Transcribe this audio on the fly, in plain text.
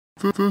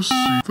Have you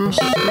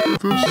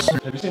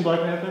seen Black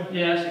Panther?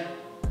 Yeah.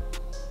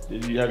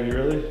 Have you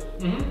really?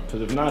 Mm-hmm.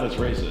 Because if not, it's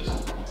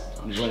racist.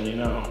 I'm just letting you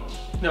know.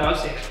 No, I've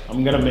seen it.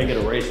 I'm gonna make it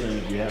a race thing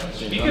if you haven't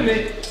seen it. You can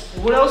make.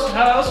 What else?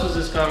 How else was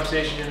this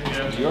conversation gonna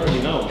go? You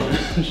already know.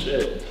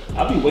 Shit.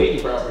 I'll be waiting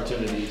for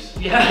opportunities.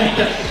 Yeah.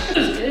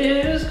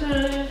 It was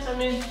kind of. I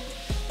mean.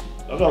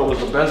 I thought it was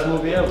the best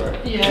movie ever.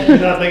 Yeah. You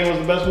not think it was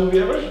the best movie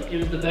ever? It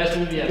was the best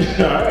movie ever.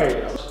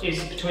 Alright.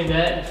 It's between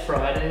that and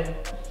Friday.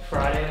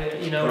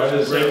 Friday, you know.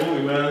 Friday's a great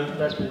movie, man.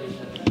 Best movie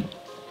ever.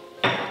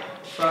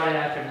 Friday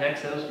after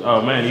next, that was good.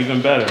 Oh man,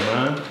 even better,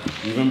 man.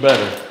 Even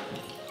better.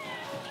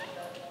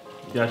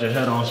 You got your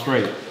head on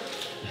straight.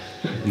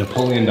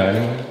 Napoleon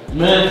Dynamite?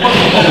 Man.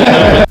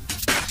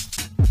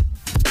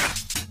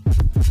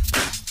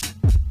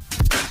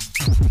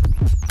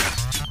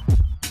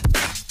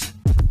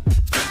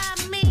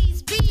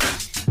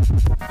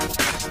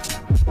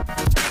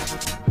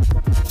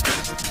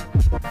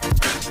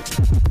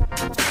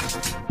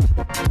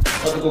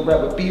 About to go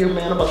grab a beer,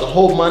 man. I'm about to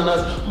hold my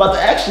nuts. I'm about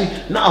to actually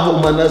not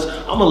hold my nuts.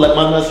 I'm gonna let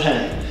my nuts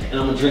hang, and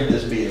I'm gonna drink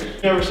this beer.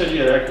 You never said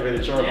you had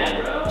activated charcoal.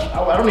 Yeah, bro.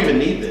 I don't even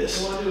need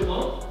this. You want to do a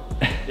bump?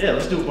 Yeah,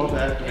 let's do a bump of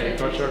activated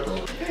charcoal.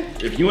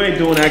 If you ain't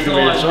doing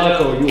activated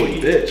charcoal, you a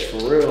bitch,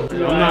 for real. I'm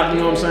not, you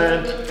know what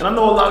I'm saying? And I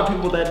know a lot of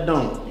people that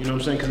don't, you know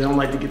what I'm saying? Because they don't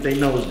like to get their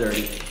nose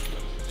dirty.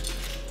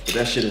 But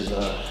that shit is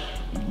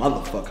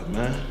motherfucker,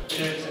 man.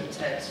 It's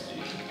intense,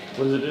 dude.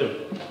 What does it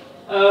do?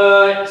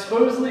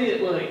 Supposedly,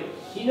 it, like,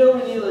 you know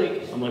when you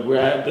like. I'm like,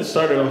 this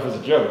started off as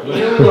a joke. You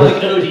know when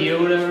like OD or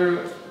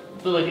whatever,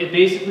 but like it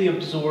basically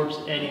absorbs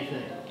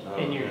anything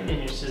in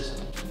your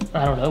system.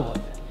 I don't know what.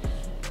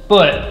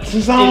 But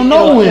since I don't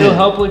know when. It'll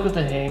help like with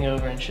a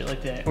hangover and shit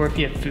like that. Or if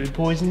you have food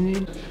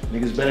poisoning.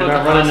 Niggas better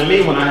not run into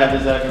me when I have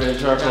this activated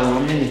charcoal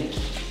on me.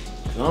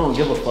 I don't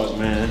give a fuck,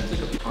 man.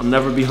 I'll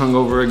never be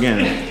hungover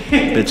again,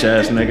 bitch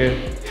ass nigga.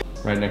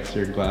 Right next to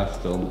your glass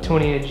still.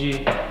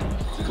 28G.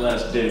 It's a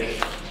glass dick,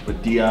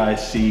 but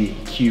D-I-C-Q-E-Y,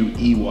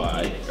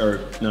 or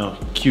no,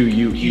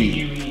 Q-U-E.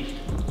 Q-U-E.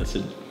 That's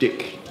a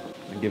dick.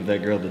 I give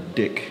that girl the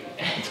dick.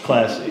 It's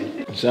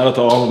classy. Shout out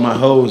to all of my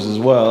hoes as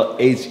well.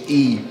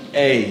 H-E-A-U-X-S.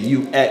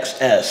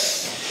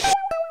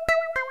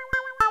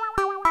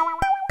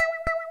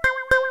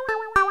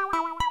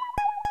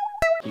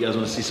 You guys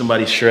want to see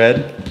somebody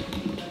shred?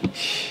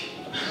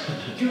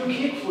 Do a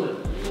kickflip.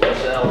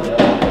 What's hell, yo?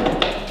 Do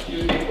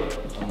a kickflip.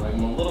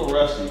 I'm a little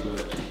rusty,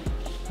 but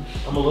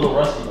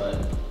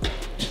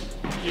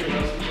You're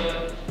rusty,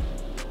 bud.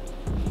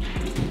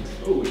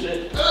 Oh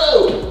shit.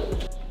 Oh!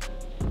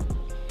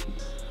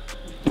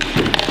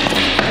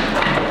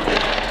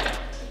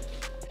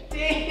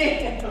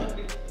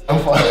 I'm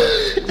fine.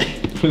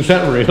 Was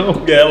that real?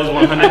 Yeah, it was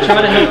 100%. I'm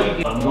trying to help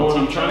you.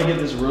 I'm trying to get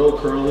this real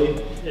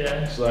curly.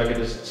 Yeah. So I can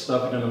just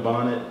stuff it in a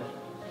bonnet.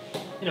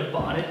 In a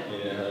bonnet.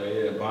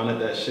 Yeah, bonnet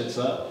that shit's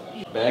up.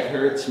 Back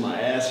hurts, my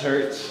ass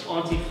hurts.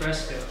 Auntie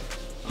Fresko.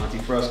 Auntie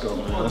Fresko,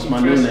 man. That's Auntie my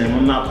new Fresko. name.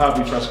 I'm not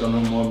Papi Fresko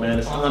no more, man.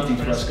 It's Auntie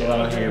Fresko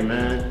out here,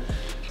 man.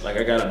 Like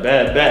I got a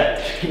bad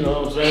back. You know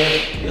what I'm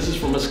saying? This is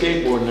from a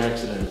skateboarding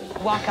accident.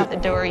 Walk out the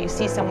door, you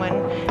see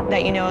someone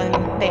that you know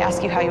and they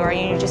ask you how you are,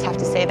 and you just have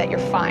to say that you're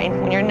fine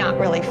when you're not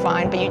really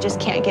fine, but you just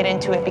can't get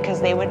into it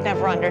because they would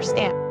never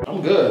understand.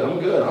 I'm good,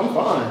 I'm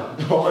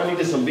fine. All I need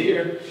is some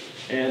beer,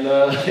 and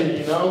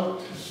you know,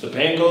 the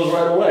pain goes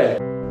right away.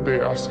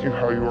 They ask you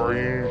how you are,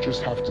 and you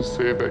just have to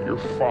say that you're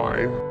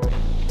fine.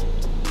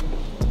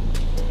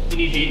 You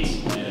need beats?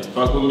 Yeah,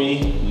 fuck with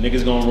me,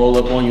 niggas gonna roll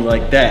up on you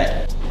like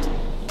that.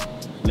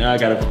 Now I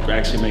gotta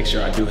actually make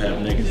sure I do have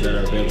niggas that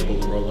are available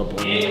to roll up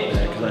on me like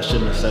that, because I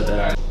shouldn't have said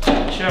that.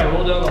 Should I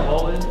roll down the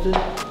hallway with this?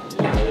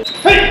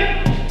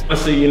 Hey!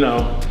 Let's see, you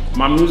know,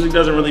 my music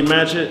doesn't really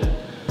match it,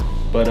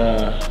 but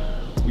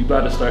we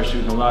about to start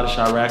shooting a lot of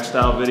Chirac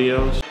style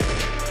videos.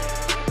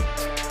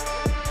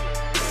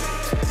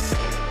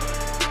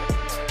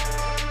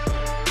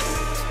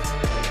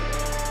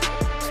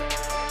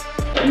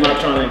 I'm not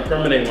trying to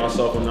incriminate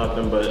myself or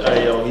nothing, but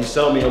hey yo, he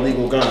sell me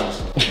illegal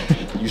guns.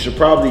 You should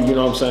probably, you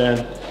know what I'm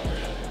saying,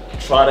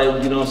 try to,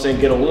 you know what I'm saying,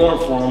 get a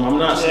warrant for him. I'm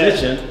not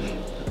snitching,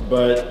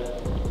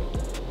 but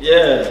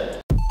yeah.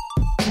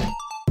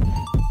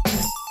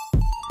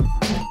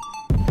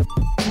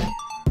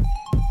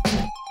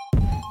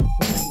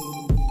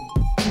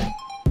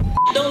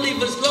 Don't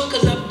leave us alone,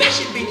 cause I bet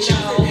you be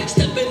chopping.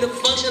 Step in the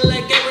function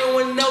like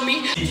everyone know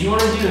me. Did you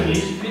want to do a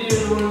music video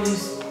to one of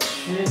these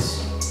shits?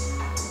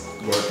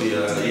 But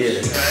yeah,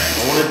 I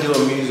want to do a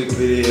music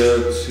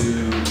video to,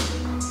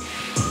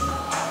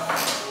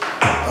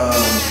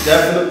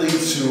 definitely to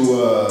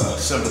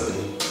Sympathy.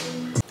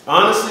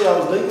 Honestly, I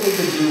was thinking we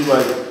could do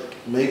like,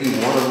 maybe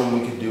one of them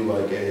we could do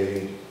like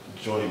a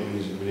joint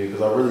music video,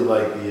 because I really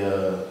like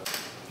the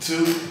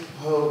Two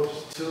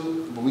Hopes,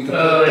 but we can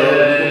put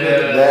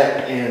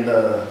that and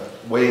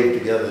Wave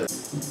together.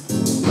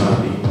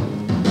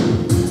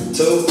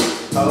 Two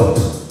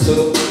Hopes,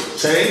 two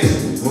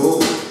chains,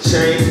 move,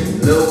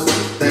 change, new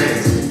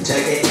things.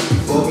 Check it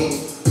for me,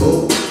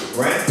 boo,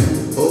 rap,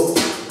 boo,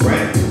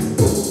 rap,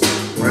 boo,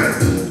 rap.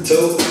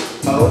 Two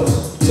Hopes,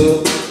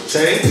 two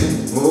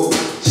chains, move. Ooh,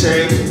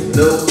 change,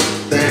 new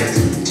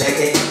things. Check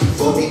it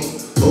for me.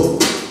 Ooh,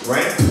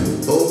 rank.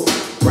 Ooh,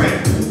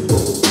 rank.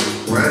 Ooh,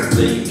 rank. So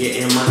you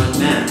getting money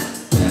now?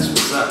 That's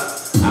what's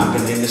up. I've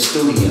been in the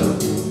studio,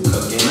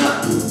 cooking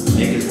up.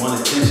 Niggas want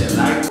attention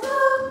like.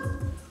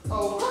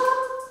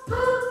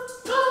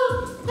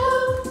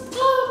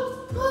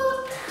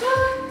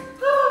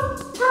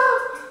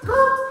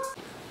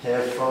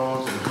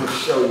 Headphones, and we'll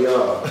show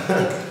y'all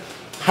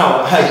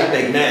how you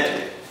make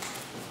magic.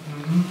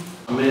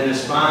 I'm in her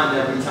spine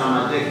every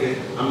time I dick it.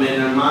 I'm in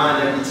her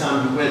mind every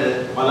time you with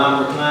it. While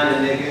I'm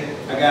reclining,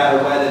 nigga, I got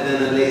her wetter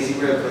than a lazy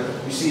river.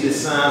 You see the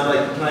signs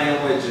like you're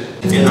playing with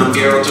you. And I'm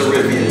Geralt of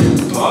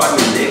Rivia. Pardon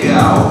me, nigga,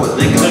 I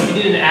overthink So it. if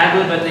you did an ad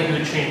lib, I think it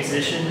would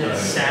transition and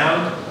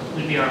sound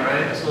would be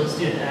alright. So let's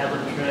do an ad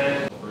lib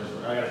track.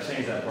 I gotta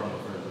change that part of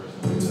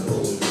the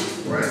first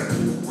verse.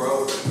 Right.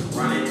 Road,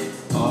 running,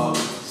 all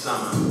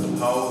summer.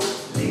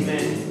 Hoes,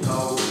 leaving,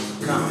 hoes,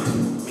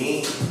 coming.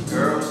 Me,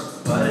 girls,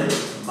 butted,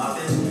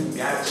 muffin.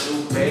 Got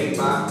you, babe,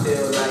 I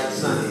feel like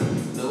sunny.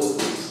 New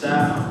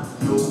style,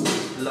 new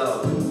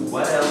flow.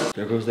 What else?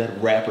 There goes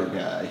that rapper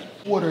guy.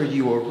 What are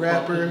you, a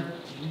rapper?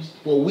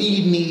 Well,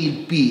 we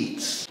need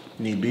beats.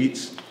 Need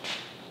beats?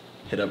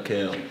 Hit up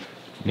Kale.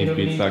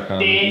 Needbeats.com.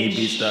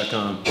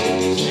 Needbeats.com.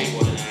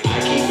 I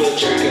keep a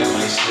trick up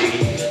my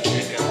sleeve.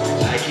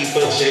 I keep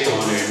a chick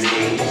on her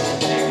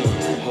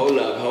knees.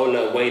 Hold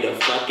up, wait a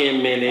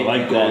fucking minute. I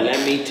like You gon' that.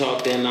 let me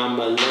talk, then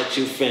I'ma let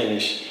you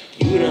finish.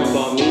 You done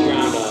bought me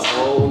round a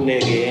whole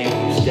nigga,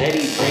 and you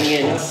steady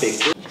bringing up it.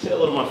 Say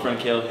hello to my friend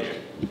Kale here.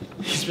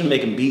 He's been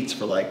making beats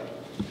for like,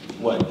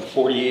 what,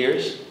 40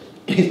 years?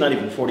 He's not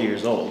even 40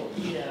 years old.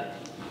 Yeah.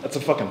 That's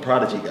a fucking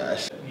prodigy,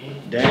 guys.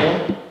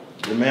 Daniel,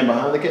 the man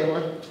behind the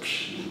camera,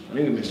 I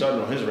didn't even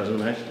started on his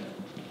resume.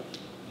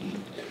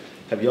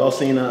 Have y'all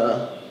seen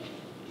The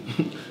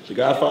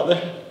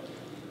Godfather?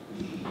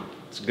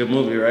 It's a good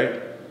movie,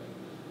 right?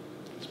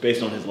 It's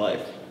based on his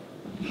life.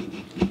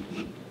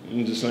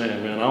 I'm just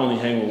saying, man, I only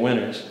hang with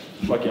winners.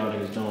 Fuck y'all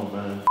niggas doing,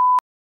 man.